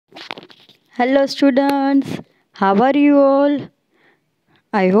Hello students, how are you all?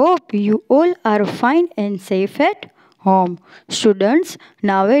 I hope you all are fine and safe at home. Students,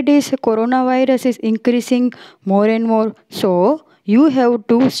 nowadays coronavirus is increasing more and more, so you have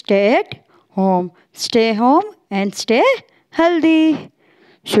to stay at home. Stay home and stay healthy.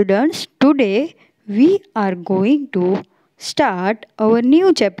 Students, today we are going to start our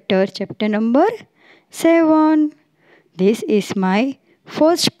new chapter, chapter number 7. This is my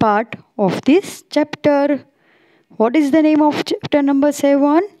first part of this chapter. What is the name of chapter number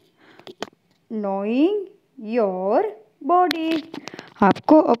 7? Knowing your body.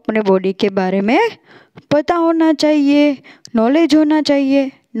 आपको अपने body के बारे में पता होना चाहिए, knowledge होना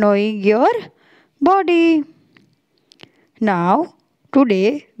चाहिए. Knowing your body. Now,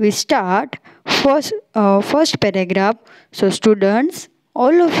 today we start first paragraph. So students,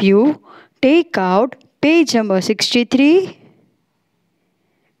 all of you take out page number 63.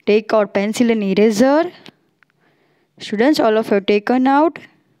 Take out pencil and eraser. Students, all of you have taken out.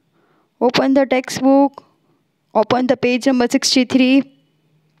 Open the textbook. Open the page number 63.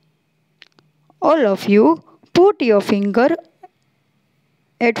 All of you put your finger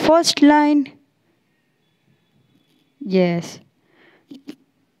at first line. Yes.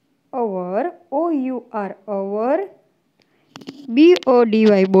 Our, O-U-R, our,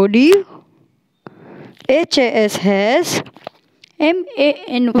 B-O-D-Y, body, H-A-S, has,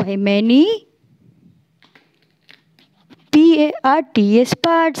 M-A-N-Y, many, P-A-R-T-S,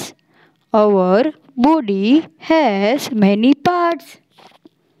 parts. Our body has many parts.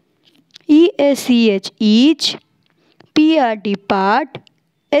 E-S-C-H, each, P-R-T, part,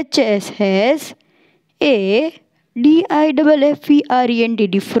 H-S, has, A-D-I-F-F-E-R-E-N-T,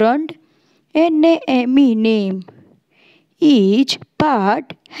 different, N-A-M-E, name. Each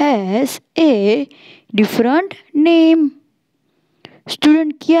part has a different name.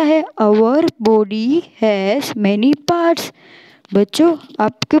 Student क्या है? Our body has many parts. बच्चों,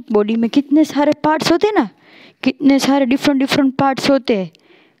 आपके body में कितने सारे parts होते हैं ना, कितने सारे डिफरेंट पार्ट्स होते हैं.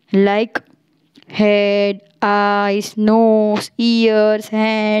 Like head, eyes, knows, years,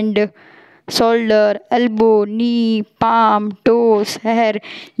 hand, shoulder, elbow, नी, पाम, टोस, हेयर.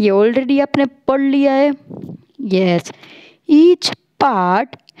 ये ऑलरेडी आपने पढ़ लिया है. Yes. Each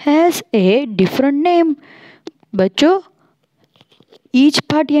part has a different name. बच्चों, ईच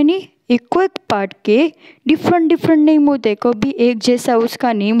पार्ट यानी एक पार्ट के डिफरेंट नेम होते हैं. कभी एक जैसा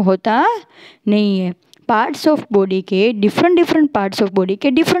उसका नेम होता नहीं है. पार्ट्स ऑफ बॉडी के डिफरेंट पार्ट्स ऑफ बॉडी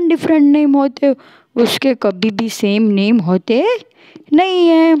के डिफरेंट नेम होते हैं. उसके कभी भी सेम नेम होते नहीं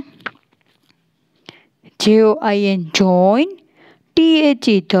है. J-O-I-N, join,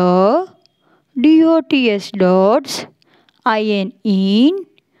 T-H-E, the, D-O-T-S, dots, I-N, in,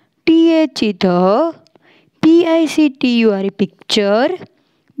 T-H-E, the, P-I-C-T-U-R, picture,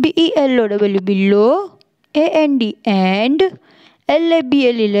 B-E-L-O-W, below, A-N-D, and,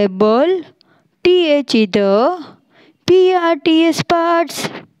 L-A-B-L-E, label, T-H-E, the, P-R-T-S, parts.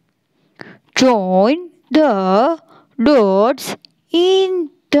 Join the dots in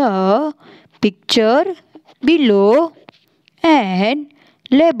the picture below and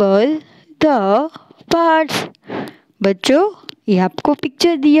label the parts. बच्चों, ये आपको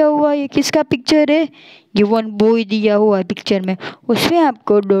picture दिया हुआ, ये किसका picture है? Given boy दिया हुआ है पिक्चर में. उसमें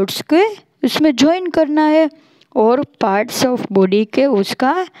आपको डॉट्स के उसमें ज्वाइन करना है और पार्ट्स ऑफ बॉडी के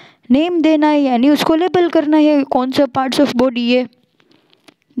उसका नेम देना है, यानी उसको लेबल करना है कौन सा पार्ट्स ऑफ बॉडी है.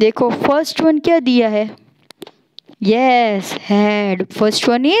 देखो, फर्स्ट वन क्या दिया है? Yes, head. First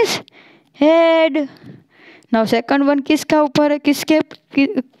one is head. Now second one किसका ऊपर है?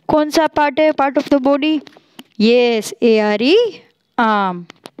 कौन सा पार्ट है? Part of the body. Yes, ARE, arm.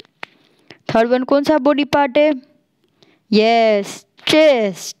 Third one कौन सा बॉडी पार्ट है? Yes,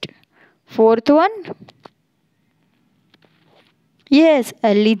 chest. Fourth one, yes,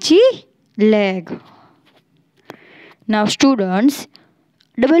 LEG, leg. Now students,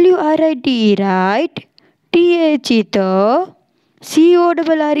 WRITE, right, THE, the,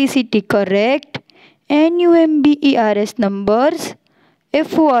 CORRECT, correct, NUMBERS, numbers,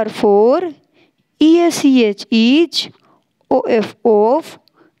 FOR, 4, ESCH, each, OF, off,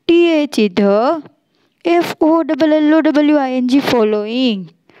 THE, the, FOLLOWING, following.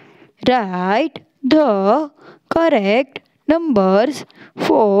 Write the correct numbers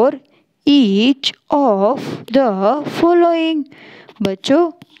for each of the following.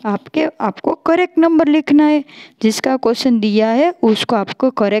 बच्चों, आपको correct number लिखना है. जिसका question दिया है उसको आपको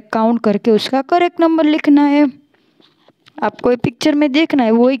correct count करके उसका करेक्ट नंबर लिखना है. आपको पिक्चर में देखना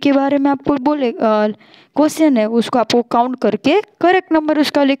है, वही के बारे में आपको बोले क्वेश्चन है, उसको आपको काउंट करके करेक्ट नंबर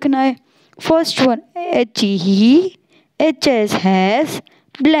उसका लिखना है. First one, HE, HS, has,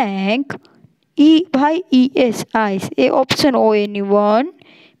 blank, ई भाई E S ice, A option O N E 1,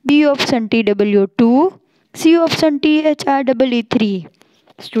 B option T W 2, C option T H R double E 3।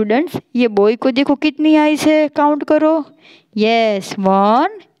 Students ये बॉय को देखो कितनी आइस है, काउंट करो। Yes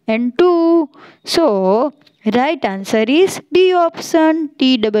 1 and 2. So right answer is B option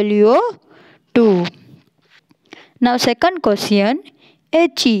TWO2. Now second question,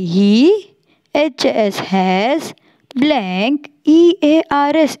 HEHS has blank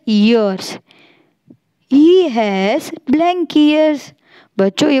EARS ears. He has blank ears.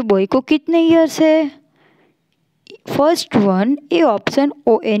 बच्चों ये boy को कितने ईयर्स है? First one A option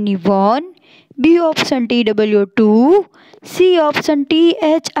ONE1, B option TWO2, C option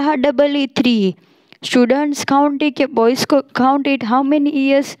THREE3। Students count it, boys को count it, how many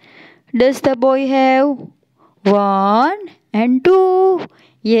years does the boy have? 1 and 2.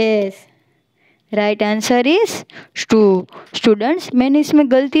 Yes right answer is 2। Students मैंने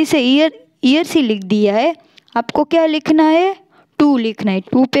इसमें गलती से years he लिख दिया है, आपको क्या लिखना है? 2 लिखना है।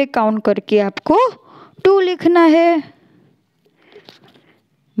 2 पे काउंट करके आपको 2 लिखना है।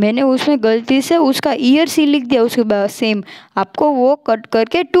 मैंने उसमें गलती से उसका ईयर्स ही लिख दिया, उसके बाद सेम आपको वो कट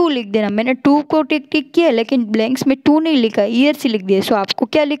करके 2 लिख देना। मैंने 2 को टिक टिक किया लेकिन ब्लैंक्स में 2 नहीं लिखा, ईयर्स ही लिख दिया। सो आपको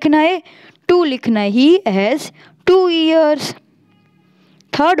क्या लिखना है? 2 लिखना है। He has 2 years.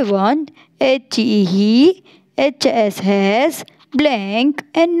 Third one HEHS has blank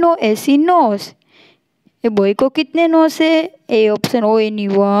NOSE nose. ये बॉय को कितने नोस है? A option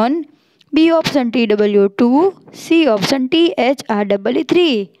ONE1, B option TWO2, C option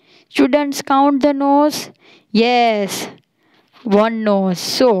THREE3। Students count the nose. Yes 1 nose.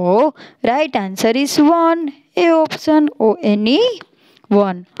 So right answer is 1, A option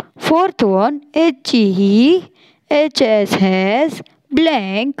ONE1। Fourth one HEHS has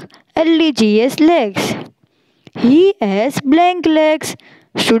blank LEGS legs. He has blank legs.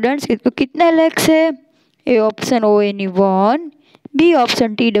 Students इसको कितने legs है? A option ONE1, B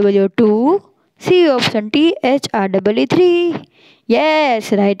option TWO2, C option THREE3।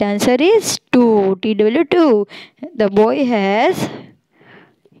 Yes, right answer is 2, TWO2. The boy has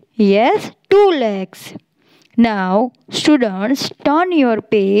 2 legs. Now students turn your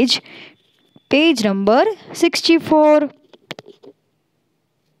page number 64.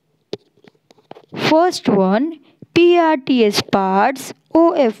 First one, PRTS parts,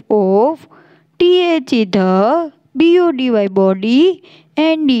 OF, TH the, BODY body,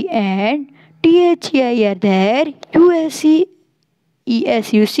 ND and THEI are there, USES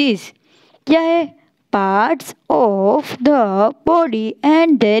uses. क्या है? Parts of the body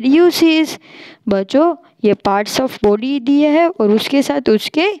and there uses. बच्चों ये parts of body दिए है और उसके साथ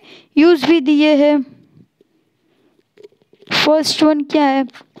उसके यूज भी दिए हैं। फर्स्ट वन क्या है?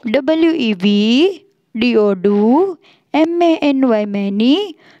 WEV DO do, MANY many,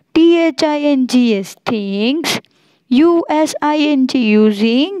 THINGS things, USING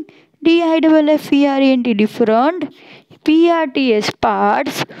using, DIFFERENT different, PRTS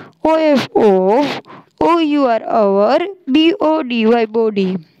parts, OF OUR our, BODY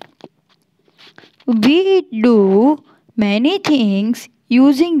body. We do many things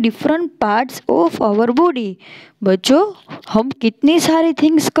using different parts of our body. बच्चों हम कितनी सारी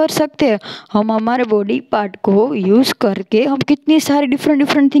things कर सकते हैं, हम हमारे बॉडी पार्ट को यूज़ करके हम कितनी सारी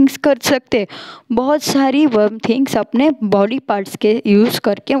डिफरेंट थिंग्स कर सकते हैं। बहुत सारी थिंग्स अपने बॉडी पार्ट्स के यूज़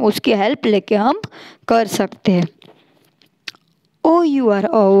करके हम उसकी हेल्प लेके हम कर सकते हैं। OUR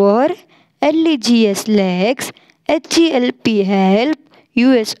our, LEGS legs, HELP help,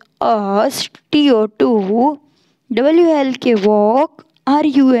 US us, TO2, WL के walk,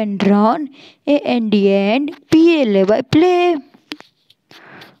 RUN run, AND and PLA by play.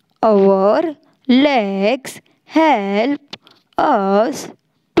 Our legs help us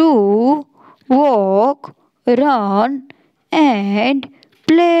to walk, run and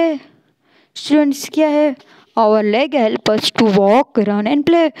play. Students क्या है? Our leg help us to walk, run and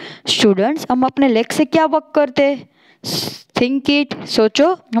play. Students हम अपने leg से क्या work करते हैं? Think it, सोचो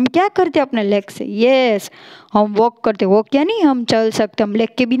हम क्या करते हैं अपने लेग से? यस हम वॉक करते। वॉक यानी हम चल सकते, हम लेग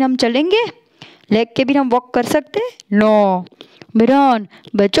के बिना हम चलेंगे? लेग के बिना हम वॉक कर सकते? नो। रन,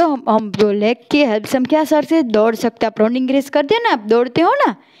 बच्चों हम जो लेग की हेल्प से हम क्या कर सकते? दौड़ सकते। आप रनिंग रेस करते हैं ना, आप दौड़ते हो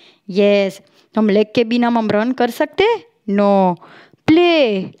ना? यस हम लेग के बिना हम रन कर सकते? नो।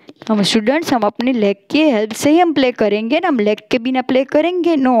 प्ले, हम स्टूडेंट्स हम अपने लेग की हेल्प से ही हम प्ले करेंगे ना, हम लेग के बिना प्ले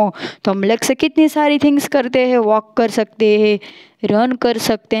करेंगे? नो। तो हम लेग से कितनी सारी थिंग्स करते हैं, वॉक कर सकते हैं, रन कर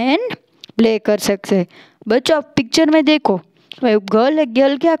सकते हैं एंड प्ले कर सकते हैं। बच्चों आप पिक्चर में देखो, गर्ल है,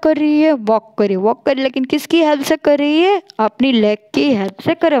 गर्ल क्या कर रही है? वॉक कर रही है, लेकिन किसकी हेल्प से कर रही है? अपनी लेग की हेल्प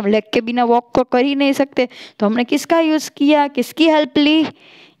से कर रहे। हम लेग के बिना वॉक को कर ही नहीं सकते, तो हमने किसका यूज़ किया, किसकी हेल्प ली?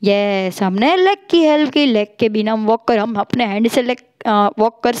 यस, हमने लेग की हेल्प की। लेग के बिना हम अपने हैंड से लेग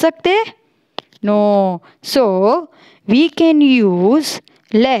वॉक कर सकते हैं? No. So we can use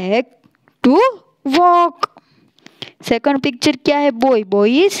leg to walk. Second picture क्या है? Boy.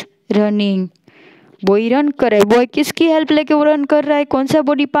 Boy is running. Boy run कर रहा है। बॉय किसकी हेल्प लेके वो रन कर रहा है? कौन सा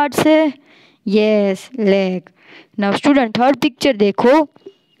बॉडी पार्ट से? Yes, leg. Now student, third picture देखो।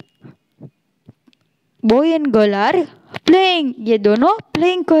 Boy and girl are playing. ये दोनों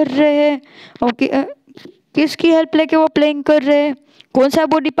प्लेइंग कर रहे हैं। ओके, किसकी हेल्प लेके वो प्लेइंग कर रहे हैं? कौन सा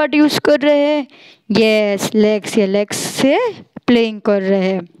बॉडी पार्ट यूज कर रहे हैं? Yes, legs. ये लेग्स से प्लेइंग कर रहे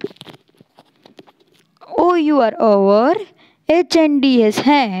हैं। O U R over, H and D has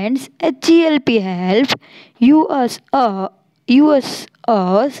hands, H E L P help, U S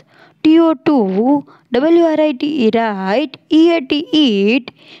us, T O 2, W R I T E right, E A T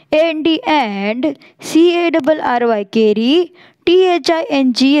eat, A N D and, C A R R Y carry, T H I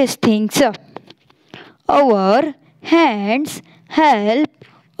N G S things. Our hands help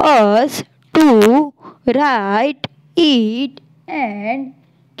us to write, eat and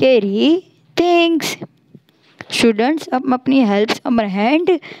carry things. Students, हम अपनी हमारे hand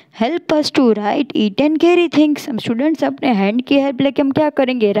help us to right, eat and carry things. हम students अपने hand की help लेके हम क्या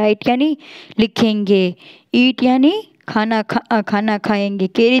करेंगे? राइट यानी लिखेंगे, ईट यानी खाना खाएंगे,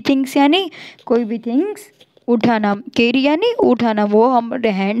 कैरी थिंग्स यानी कोई भी थिंग्स उठाना। कैरी यानी उठाना, वो हम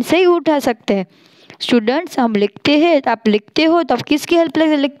हैंड से ही उठा सकते हैं। स्टूडेंट्स, हम लिखते हैं, आप लिखते हो तो आप किसकी हेल्प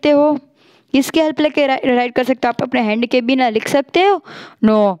लेके लिखते हो? किसकी हेल्प लेके राइट कर सकते हो? आप अपने हैंड के बिना लिख सकते हो?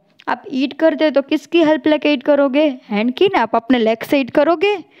 नो। आप ईट करते हो तो किसकी हेल्प लेके ईट करोगे? हैंड की ना। आप अपने लेग से ईट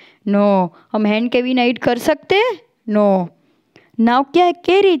करोगे? नो। हम हैंड के बिना ईट कर सकते हैं? नो। नाउ क्या है?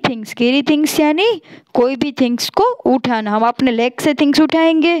 Carry things. कैरी थिंग्स यानी कोई भी थिंग्स को उठाना। हम अपने लेग से थिंग्स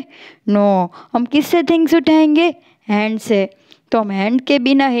उठाएंगे? नो। हम किससे थिंग्स उठाएंगे? हैंड से। तो हम हैंड के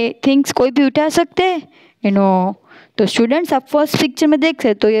बिना थिंग्स कोई भी उठा सकते हैं? नो। तो स्टूडेंट्स, आप फर्स्ट पिक्चर में देख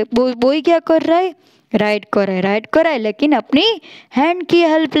सकते हो, ये बॉय क्या कर रहा है? राइट कर रहा है लेकिन अपनी हैंड की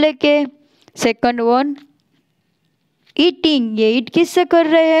हेल्प लेके। Second one, eating. ये ईट किससे कर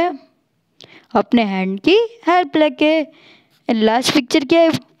रहे हैं? अपने हैंड की हेल्प लेके। लास्ट पिक्चर क्या है?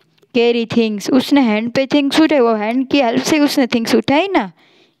 Carry things. उसने हैंड पे थिंग्स उठाए, वो हैंड की हेल्प से उसने थिंग्स उठाई ना।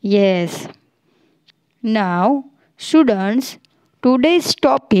 Yes. Now students, today's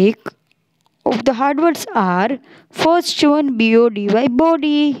topic of the hard words are: first one BODY,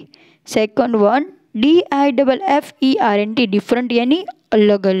 body. Second one DIFFERNT, different यानी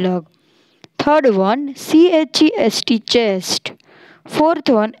अलग अलग. Third one CHEST, chest. Fourth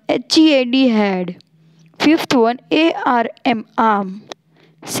one HEAD, head. Fifth one ARM, arm.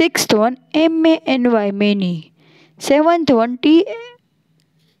 Sixth one MANY, many. Seventh one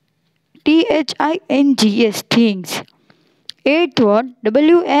THINGS, things. Eighth one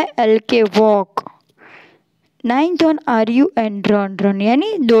WALK, walk. Ninth one RUN, run यानी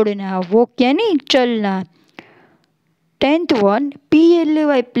दौड़ना, walk यानी चलना. 10th one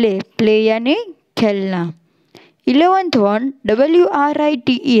PLAY, play यानी खेलना. 11th one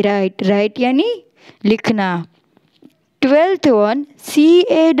WRITE, right यानी लिखना. 12th one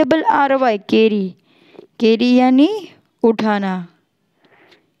CARRY, carry यानी उठाना.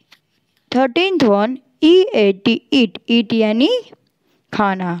 13th वन EAT, ईट यानी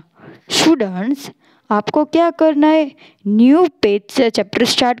खाना. स्टूडेंट्स, आपको क्या करना है? न्यू पेज से चैप्टर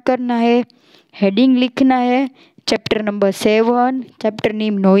स्टार्ट करना है, हेडिंग लिखना है, chapter number 7, chapter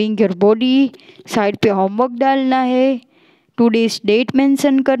name knowing your body. Side पे होमवर्क डालना है, टुडेज डेट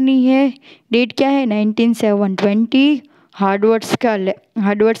मेंशन करनी है. डेट क्या है? 19/7/20.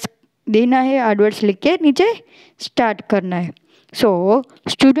 हार्डवर्ड्स देना है, हार्डवर्ड्स लिख के नीचे स्टार्ट करना है. So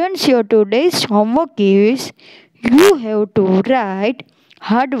students, your today's homework is you have to write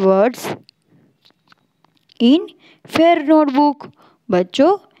hard words in fair notebook.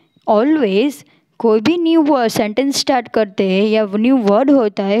 बच्चों, ऑलवेज कोई भी न्यू सेंटेंस स्टार्ट करते हैं या न्यू वर्ड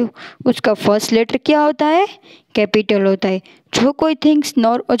होता है, उसका फर्स्ट लेटर क्या होता है? कैपिटल होता है. जो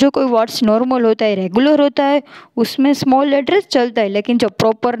कोई वर्ड्स नॉर्मल होता है, रेगुलर होता है, उसमें स्मॉल लेटर चलता है. लेकिन जो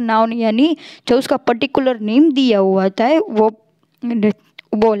प्रॉपर नाउन यानी जो उसका पर्टिकुलर नेम दिया हुआ होता है,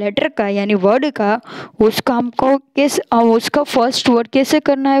 वो लेटर का यानी वर्ड का, उसका हमको उसका फर्स्ट वर्ड कैसे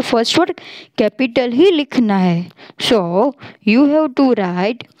करना है? फर्स्ट वर्ड कैपिटल ही लिखना है. So you have to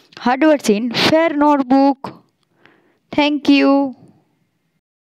right hard words in fair notebook. Thank you.